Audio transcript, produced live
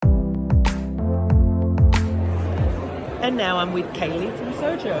And now I'm with Kaylee from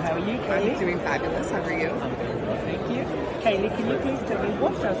Sojo. How are you, Kaylee? I'm doing fabulous. How are you? I'm very well, thank you. Kaylee, can you please tell me,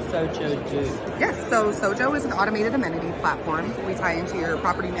 what does Sojo do? Yes, so Sojo is an automated amenity platform. We tie into your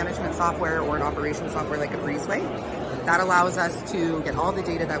property management software or an operations software like a Breezeway. That allows us to get all the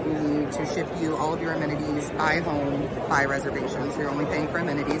data that we need to ship you all of your amenities by home, by reservation. So you're only paying for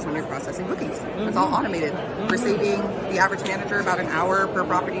amenities when you're processing bookings. Mm-hmm. It's all automated. Mm-hmm. We're saving the average manager about an hour per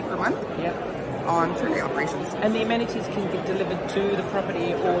property per month. Yep. On turn-day operations. And the amenities can be delivered to the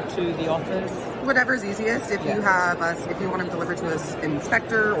property or to the office? Whatever's easiest. If you want them delivered to an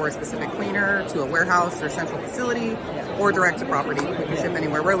inspector or a specific cleaner, to a warehouse or central facility, or direct to property. We can ship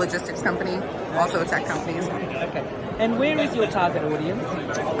anywhere. We're a logistics company, also a tech company as well. Okay. And where is your target audience?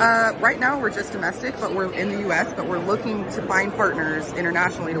 Right now we're just domestic, but we're in the US, but we're looking to find partners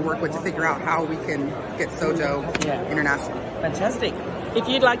internationally to work with to figure out how we can get Sojo international. Fantastic. If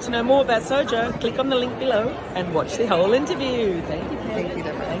you'd like to know more about Sojo, click on the link below and watch the whole interview. Thank you, Kate. Thank you,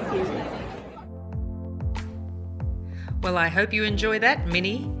 Deborah. Thank you. Well, I hope you enjoy that,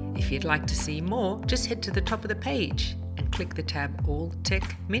 Minnie. If you'd like to see more, just head to the top of the page and click the tab All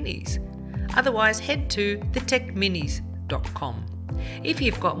Tech Minis. Otherwise, head to thetechminis.com. If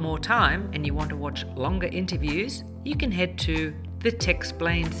you've got more time and you want to watch longer interviews, you can head to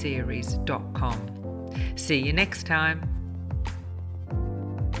thetexplainseries.com. See you next time.